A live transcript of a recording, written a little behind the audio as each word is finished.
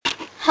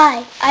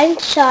Hi, I'm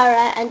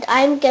Shara and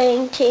I'm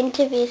going to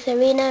interview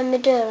Serena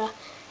Madura.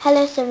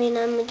 Hello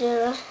Serena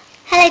Madura.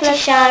 Hello,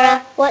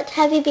 Tishara. What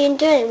have you been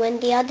doing when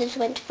the others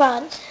went to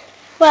France?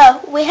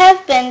 Well, we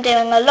have been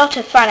doing a lot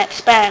of fun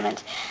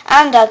experiments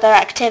and other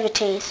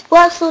activities.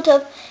 What sort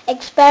of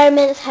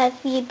experiments have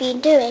you been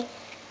doing?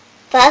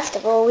 First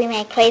of all, we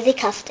made crazy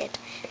custard,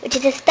 which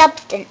is a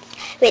substance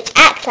which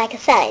acts like a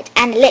solid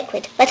and a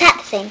liquid, but at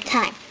the same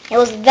time. It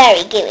was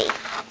very gooey.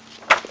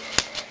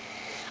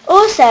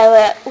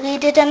 Also, we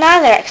did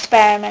another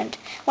experiment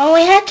when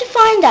we had to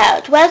find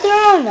out whether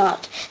or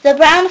not the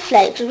brown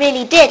flakes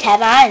really did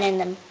have iron in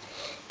them.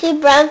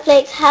 Did brown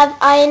flakes have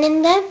iron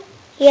in them?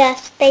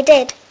 Yes, they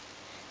did.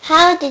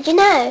 How did you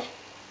know?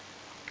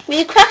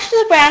 We crushed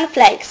the brown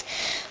flakes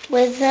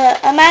with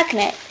a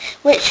magnet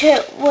which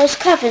was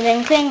covered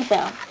in cling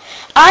film.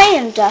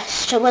 Iron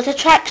dust was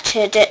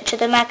attracted to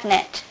the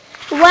magnet.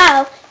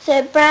 Wow,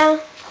 so brown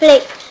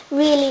flakes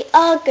really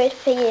are good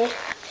for you.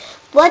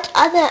 What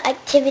other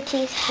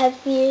activities have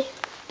you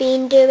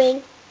been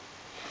doing?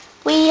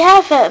 We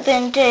have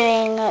been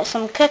doing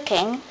some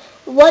cooking.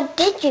 What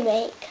did you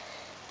make?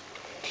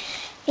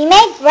 We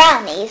made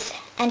brownies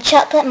and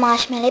chocolate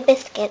marshmallow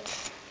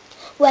biscuits.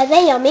 Were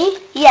they yummy?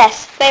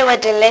 Yes, they were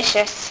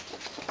delicious.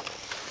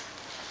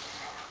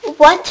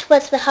 What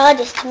was the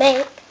hardest to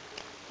make?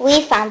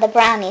 We found the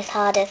brownies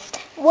hardest.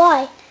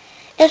 Why?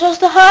 It was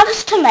the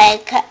hardest to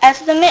make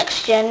as the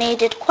mixture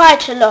needed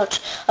quite a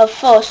lot of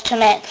force to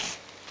mix.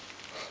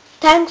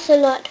 Thanks a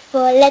lot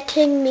for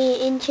letting me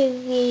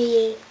interview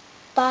you.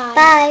 Bye.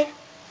 Bye.